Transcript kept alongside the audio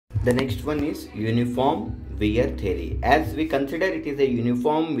The next one is uniform wear theory. As we consider it is a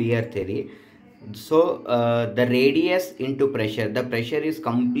uniform wear theory, so the radius into pressure, the pressure is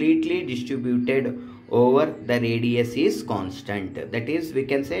completely distributed over the radius is constant. That is, we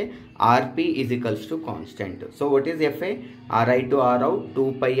can say Rp is equals to constant. So what is Fa? Ri to R out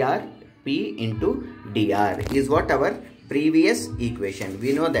 2 pi R P into dr is what our previous equation.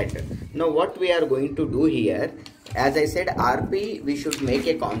 We know that. Now what we are going to do here, as I said, Rp we should make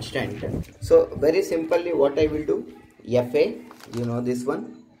a constant. So very simply what I will do, Fa, you know this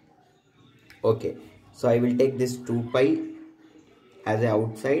one. Okay, so I will take this 2 pi as a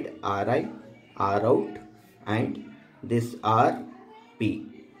outside, Ri, R out, and this Rp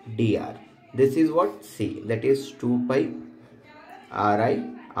dr. This is what C, that is 2 pi Ri,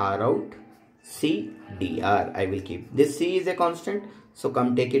 R out, C dr. I will keep this. C is a constant, so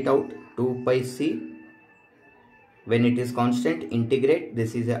come take it out. 2 pi C, when it is constant, integrate.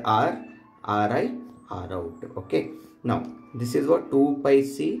 This is a R, Ri, R out. Okay, now this is what 2 pi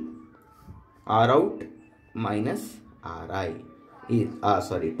C R out minus Ri is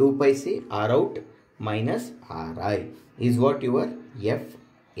 2 pi C R out minus Ri is what your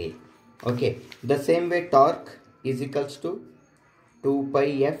Fa. Okay, the same way torque is equals to 2 pi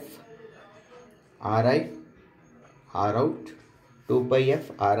F Ri R out, 2 pi F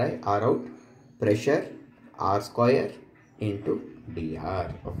Ri R out, pressure R square into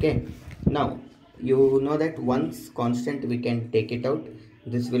dr. Okay, now you know that once constant we can take it out.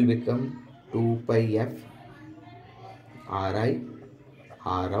 This will become 2 pi F Ri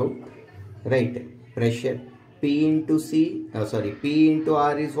R out, right? Pressure P into P into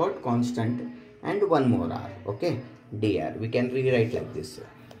R is what? Constant, and one more R. Okay, dr. We can rewrite like this.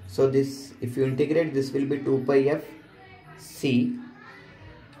 So this, if you integrate, this will be 2 pi F C,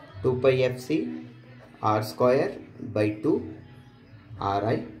 2 pi F C R square by 2 Ri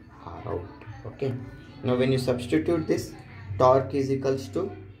R out. Okay, now when you substitute this, torque is equals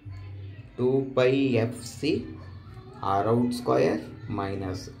to 2 pi Fc R out square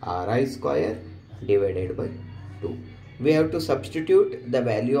minus Ri square divided by 2. We have to substitute the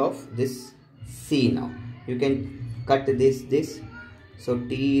value of this C now. You can cut this. So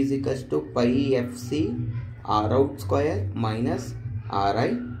T is equals to pi Fc R out square minus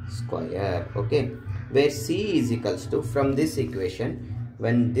Ri square. Okay, where C is equals to, from this equation,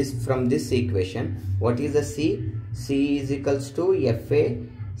 from this equation, what is the C? C is equals to Fa.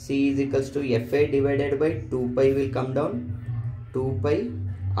 C is equals to Fa divided by 2 pi will come down, 2 pi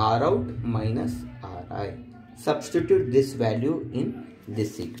R out minus Ri. Substitute this value in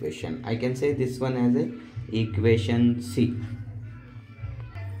this equation. I can say this one as a equation C.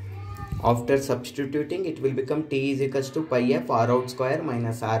 After substituting, it will become T is equals to pi F R out square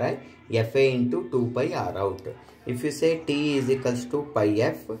minus Ri Fa into 2 pi R out. If you say T is equals to pi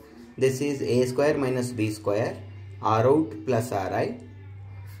F, this is A square minus B square, R out plus Ri,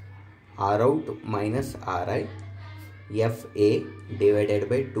 R out minus Ri, Fa divided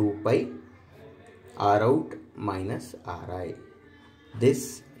by 2 pi R out minus Ri.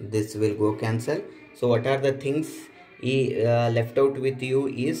 This will go cancel. So what are the things left out with you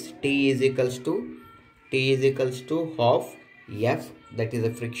is T is equals to half F, that is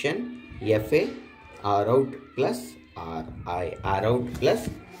a friction, Fa, R out plus Ri, R out plus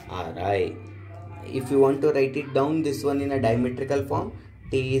Ri. If you want to write it down, this one in a diametrical form,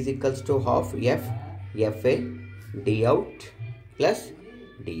 T is equals to half F, Fa, D out plus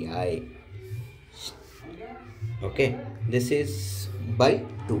Di. Okay, this is by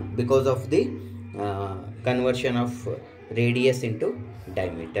 2 because of the conversion of radius into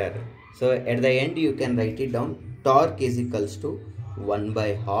diameter. So at the end you can write it down. Torque is equals to 1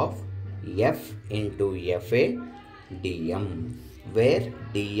 by half F into Fa dm, where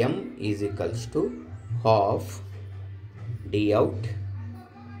dm is equals to half D out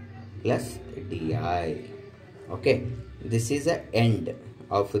plus Di. Okay, this is the end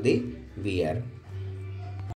of the wear.